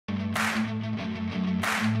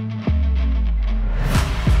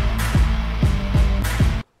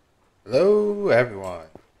everyone.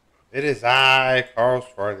 It is I, Carl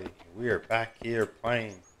Farley. We are back here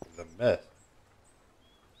playing The Myth.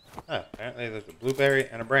 Apparently there's a blueberry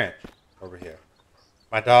and a branch over here.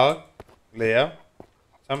 My dog, Leo,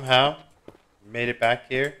 somehow made it back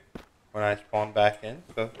here when I spawned back in.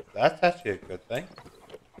 So that's actually a good thing.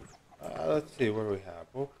 Let's see, what do we have?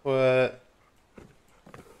 We'll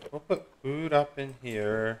put food up in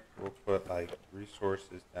here. We'll put like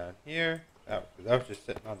resources down here. That was just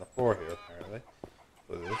sitting on the floor here apparently.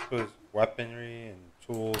 So this was weaponry and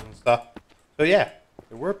tools and stuff. So yeah,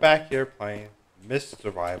 we're back here playing Myth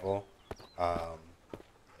Survival.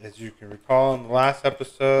 As you can recall in the last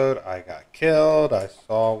episode, I got killed. I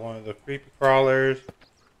saw one of the creepy crawlers.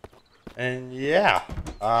 And yeah,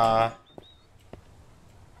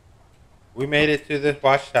 we made it to this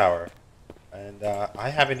watchtower. And I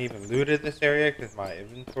haven't even looted this area because my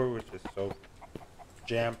inventory was just so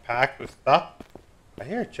jam-packed with stuff. I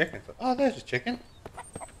hear a chicken. Oh, there's a chicken.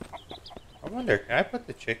 I wonder, can I put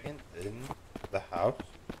the chicken in the house?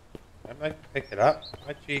 I'd like to pick it up.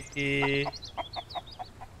 Hi, cheeky.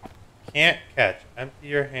 Can't catch. Empty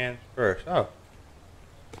your hands first. Oh.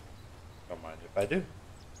 Don't mind if I do.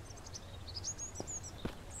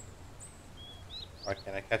 Why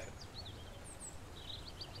can't I catch it?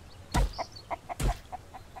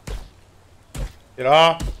 Get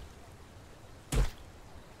off.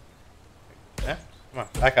 Yeah, come on,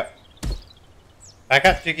 back up. Back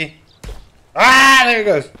up, Chicky. Ah, there it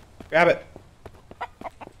goes. Grab it.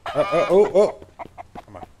 Oh.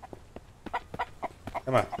 Come on.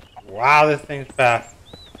 Come on. Wow, this thing's fast.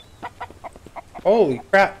 Holy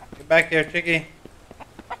crap. Get back there, Chicky.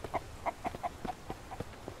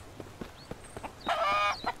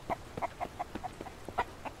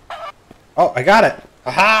 Oh, I got it.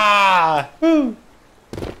 Aha! Woo!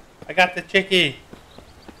 I got the Chicky.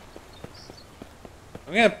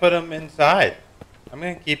 I'm going to put him inside. I'm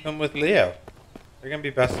going to keep him with Leo. They're going to be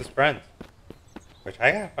bestest friends. Which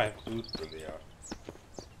I got to find food for Leo.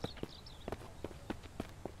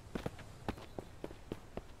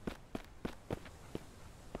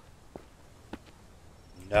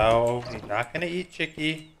 No, he's not going to eat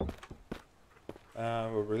Chicky.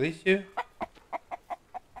 We'll release you.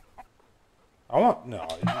 No.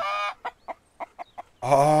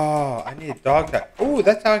 Oh, I need a dog tag. Oh,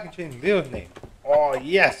 that's how I can change Leo's name. Oh,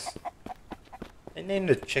 yes. They named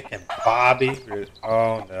the chicken Bobby.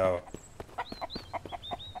 Oh, no.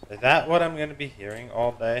 Is that what I'm going to be hearing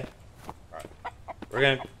all day? All right. We're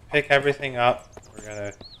going to pick everything up. We're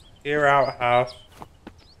going to clear out house.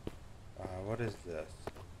 What is this?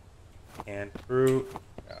 Canned fruit.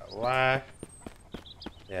 Got lash.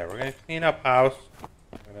 Yeah, we're going to clean up house.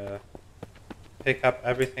 I'm going to pick up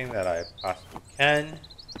everything that I possibly can.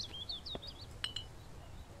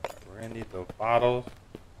 Right, we're going to need those bottles.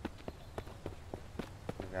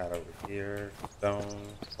 We got over here, stone,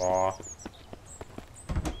 saw.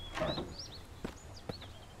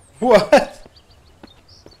 What?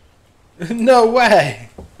 No way!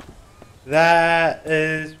 That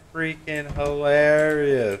is freaking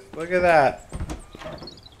hilarious. Look at that.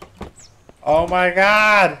 Oh my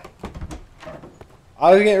god!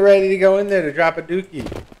 I was getting ready to go in there to drop a dookie.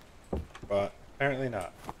 But apparently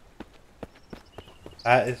not.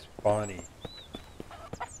 That is funny.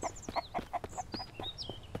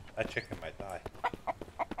 That chicken might die.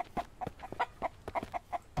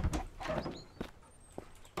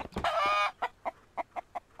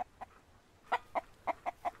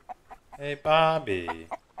 Hey, Bobby.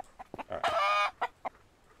 Alright.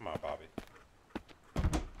 Come on, Bobby.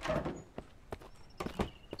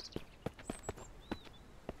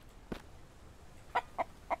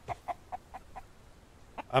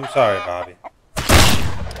 I'm sorry, Bobby.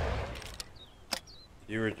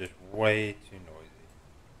 You were just way too noisy.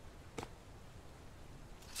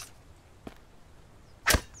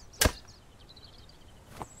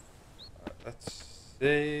 Alright, let's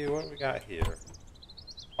see what we got here.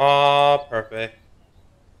 Oh, perfect.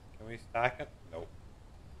 Can we stack it? Nope.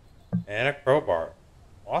 And a crowbar.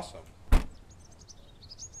 Awesome.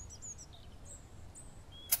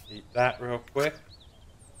 Eat that real quick.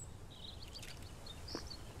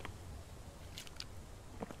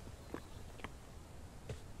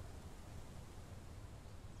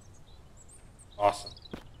 Awesome.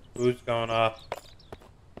 Food's going up.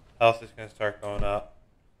 Health is going to start going up.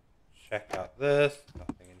 Check out this.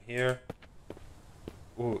 Nothing in here.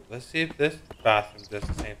 Ooh, let's see if this bathroom does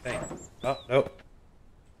the same thing. Oh, nope.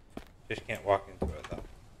 Just can't walk into it though.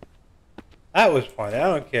 That was funny. I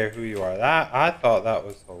don't care who you are. I thought that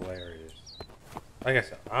was hilarious. Like I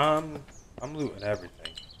said, I'm looting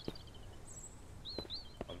everything.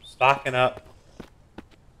 I'm stocking up.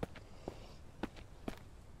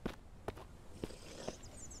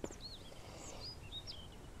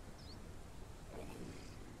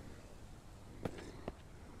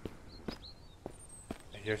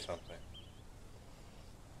 hear something.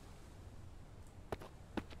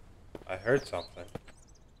 I heard something.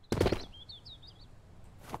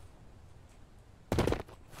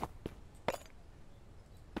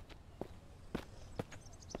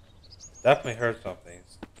 Definitely heard something.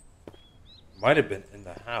 Might have been in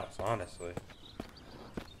the house, honestly.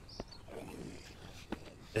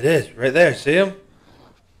 It is, right there. See him?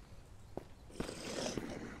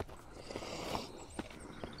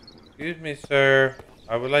 Excuse me, sir.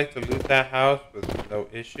 I would like to loot that house with no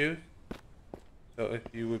issues. So if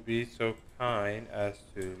you would be so kind as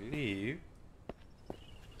to leave.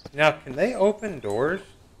 Now, can they open doors?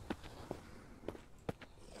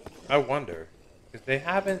 I wonder. Because they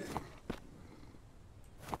haven't...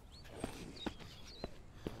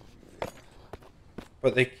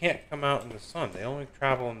 But they can't come out in the sun. They only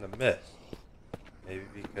travel in the mist. Maybe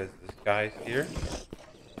because this guy's here?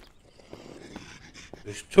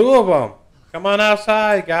 There's two of them! Come on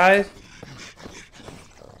outside, guys!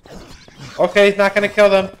 Okay, he's not gonna kill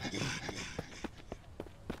them.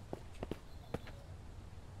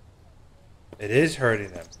 It is hurting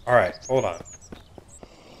them. Alright, hold on.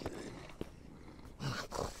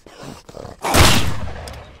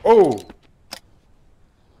 Oh!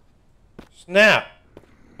 Snap!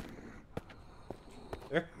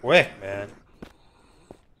 They're quick, man.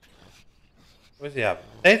 What does he have?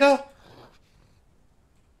 Potato?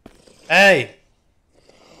 Hey!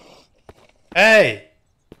 Hey!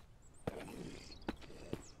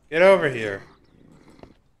 Get over here.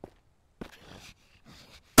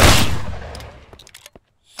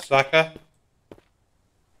 Sucker.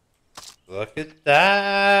 Look at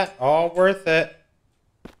that. All worth it.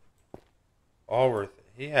 All worth it.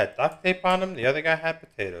 He had duct tape on him. The other guy had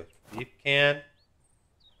potatoes. Beef can.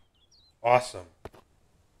 Awesome.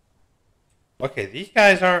 Okay, these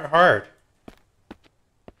guys aren't hard.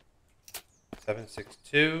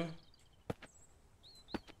 762.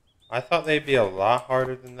 I thought they'd be a lot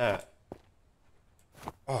harder than that.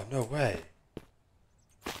 Oh, no way.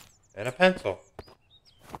 And a pencil.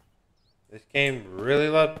 This game really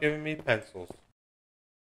loved giving me pencils.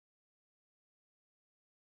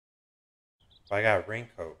 I got a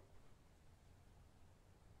raincoat.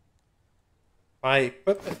 If I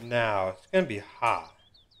equip it now, it's going to be hot.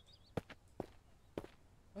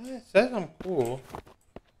 Well, it says I'm cool.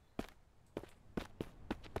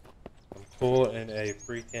 I'm cool in a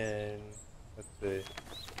freaking... Let's see.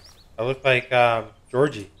 I look like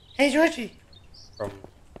Georgie. Hey, Georgie! From...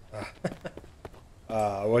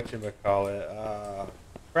 whatchamacallit?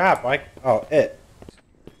 Crap, oh, It.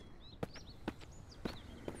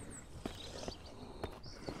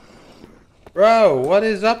 Bro, what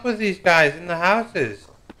is up with these guys in the houses?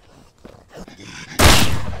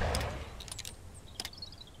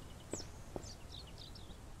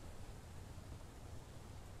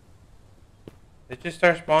 They just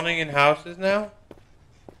start spawning in houses now?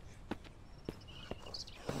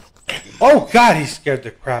 Oh god, he scared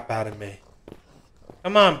the crap out of me.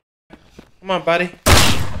 Come on. Come on, buddy.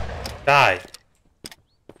 Die.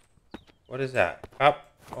 What is that?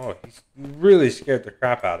 Cup? Oh, he's really scared the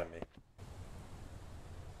crap out of me.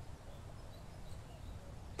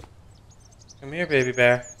 Come here, baby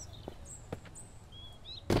bear.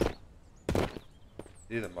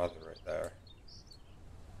 See the mother right there.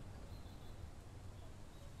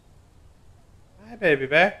 Hi, baby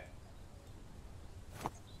bear.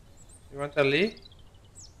 You want to leave?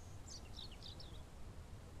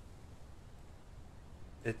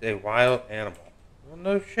 It's a wild animal. Well,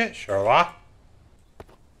 no shit, Sherlock.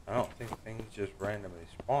 I don't think things just randomly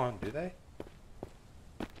spawn, do they?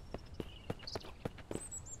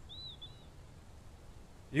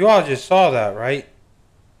 You all just saw that, right?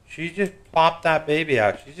 She just plopped that baby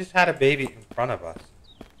out. She just had a baby in front of us.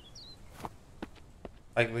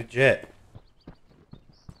 Like, legit.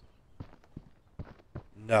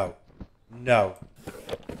 No. No.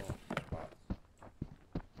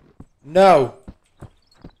 No.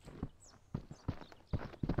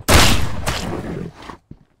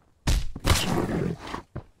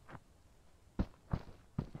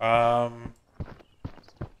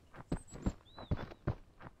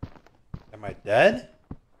 Am I dead?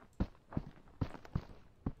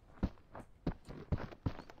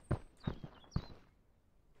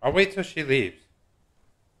 I'll wait till she leaves.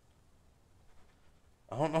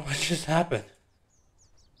 I don't know what just happened.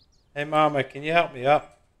 Hey, Mama, can you help me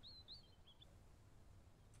up?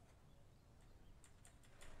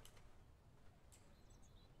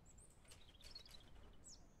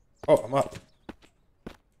 Oh, I'm up.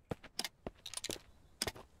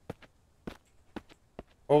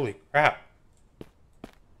 Holy crap.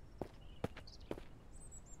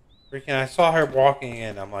 Freaking, I saw her walking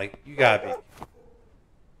in. I'm like, you gotta be.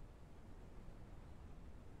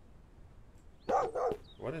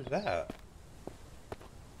 What is that?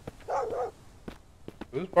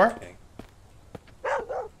 Who's barking?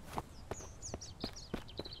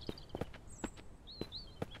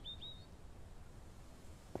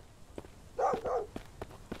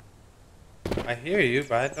 I hear you,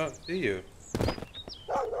 but I don't see you.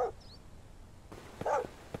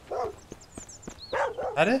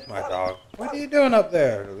 That is my dog. What are you doing up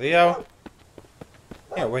there, Leo?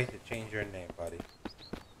 Can't wait to change your name, buddy.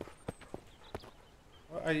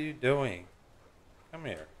 What are you doing? Come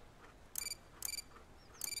here.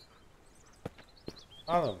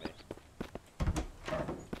 Follow me.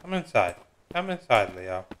 Come inside. Come inside,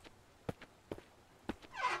 Leo.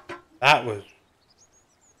 That was...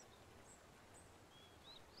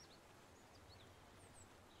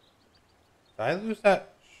 Did I lose that?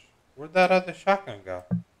 Where'd that other shotgun go?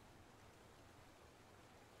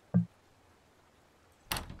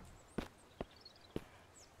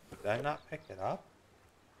 Did I not pick it up?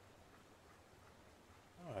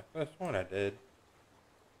 Oh, I could have sworn I did.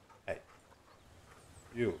 Hey.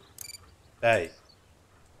 You. Stay.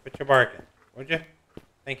 Quit your barking, would you?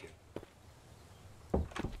 Thank you.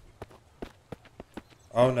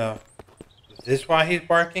 Oh no. Is this why he's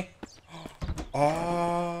barking?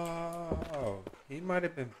 Oh, he might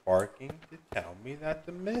have been barking to tell me that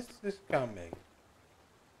the mist is coming.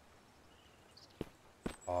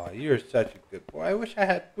 Oh, you're such a good boy. I wish I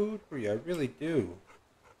had food for you. I really do.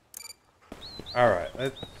 Alright,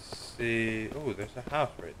 let's see. Oh, there's a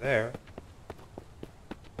house right there.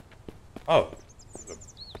 Oh, there's a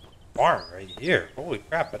barn right here. Holy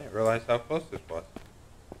crap, I didn't realize how close this was.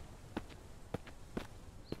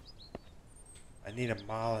 I need a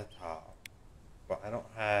Molotov, but I don't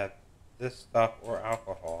have this stuff or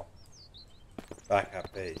alcohol back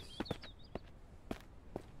at base. Is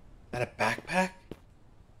that a backpack?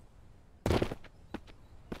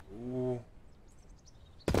 Ooh.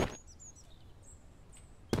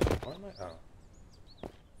 What am I? Oh.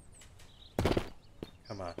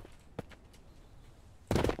 Come on.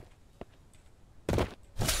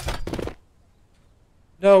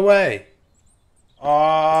 No way!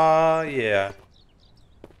 Aw, yeah.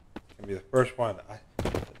 It's gonna be the first one.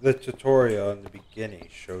 The tutorial in the beginning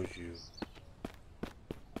shows you,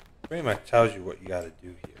 pretty much tells you what you gotta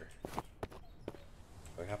do here.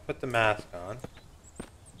 So I gotta put the mask on.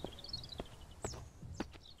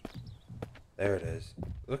 There it is.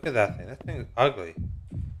 Look at that thing. That thing is ugly.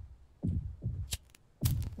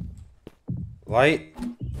 Light.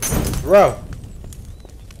 Throw.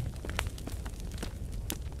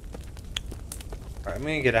 Alright, I'm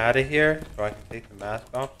gonna get out of here so I can take the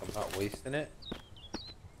mask off so I'm not wasting it.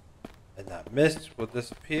 And that mist will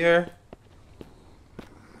disappear.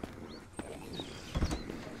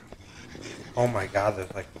 Oh my god,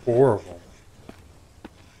 there's like 4 of them.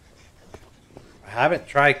 I haven't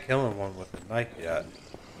tried killing one with a knife yet.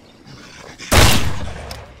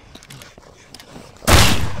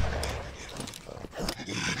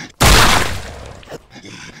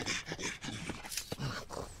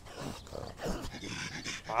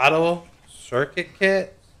 Bottle, circuit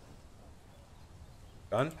kit,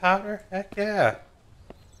 gunpowder? Heck yeah.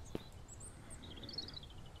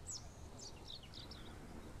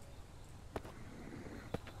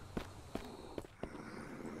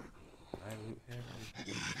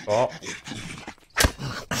 Salt.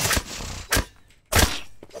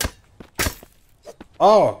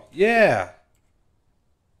 Oh, yeah.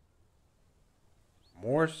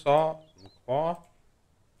 More salt and cloth.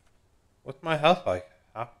 What's my health like?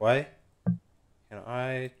 Halfway? Can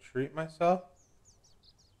I treat myself?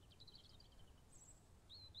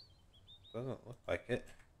 Doesn't look like it.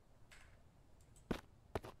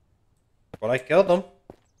 But I killed him.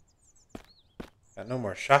 Got no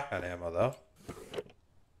more shotgun ammo though.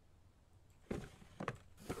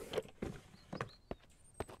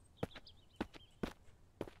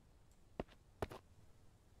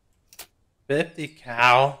 $50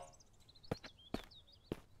 cal.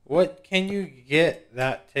 What can you get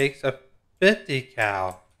that takes a 50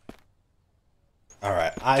 cal?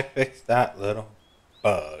 Alright, I fixed that little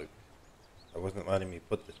bug. That wasn't letting me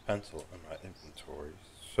put this pencil in my inventory.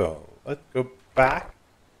 So, let's go back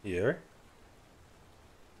here.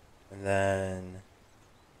 And then...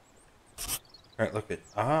 Alright, look at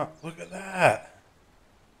that!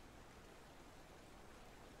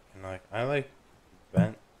 And I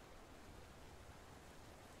bent.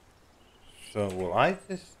 So will I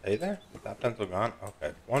just stay there? Is that pencil gone?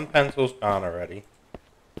 Okay, 1 pencil's gone already.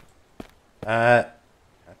 Can I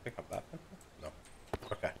pick up that pencil? No.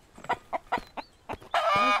 Okay.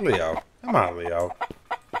 Why is Leo. Come on, Leo.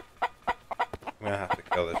 I'm gonna have to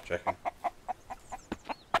kill this chicken.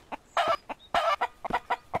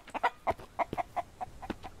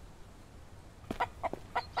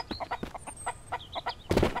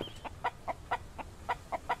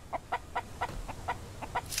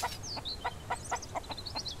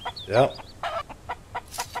 Yep.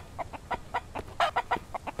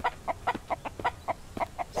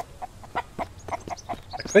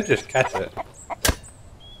 I could just catch it.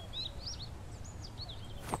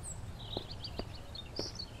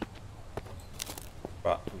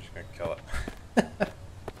 But I'm just gonna kill it.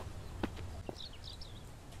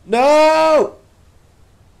 No!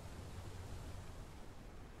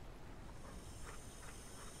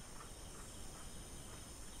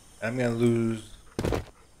 I'm gonna lose.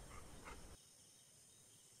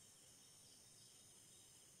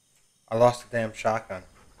 I lost the damn shotgun.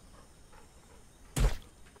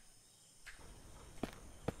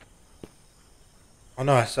 Oh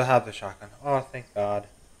no, I still have the shotgun. Oh, thank God.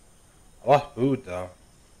 I lost food though.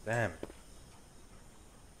 Damn.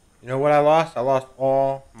 You know what I lost? I lost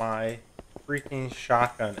all my freaking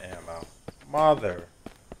shotgun ammo. Mother.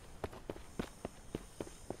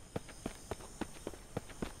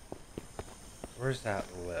 Where's that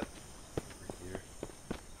lip? Over here.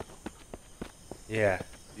 Yeah.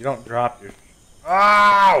 You don't drop your...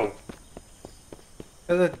 Ow!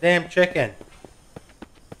 Because of the damn chicken.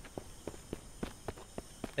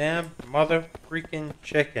 Damn mother freaking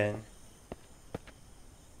chicken.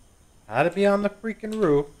 I had to be on the freaking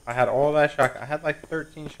roof. I had all that shotgun. I had like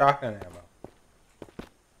 13 shotgun ammo.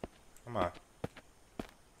 Come on.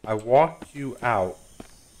 I walked you out.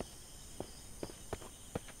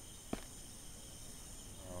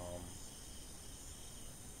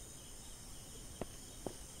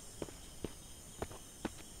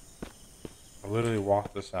 I literally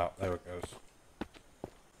walked this out. There it goes.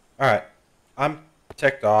 Alright. I'm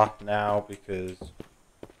ticked off now because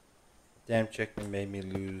damn chicken made me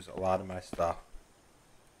lose a lot of my stuff.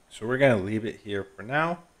 So we're going to leave it here for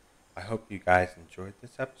now. I hope you guys enjoyed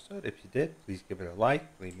this episode. If you did, please give it a like.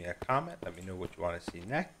 Leave me a comment. Let me know what you want to see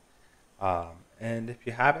next. And if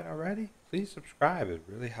you haven't already, please subscribe. It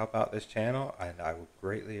would really help out this channel, and I would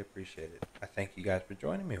greatly appreciate it. I thank you guys for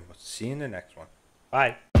joining me. We'll see you in the next one.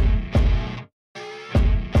 Bye.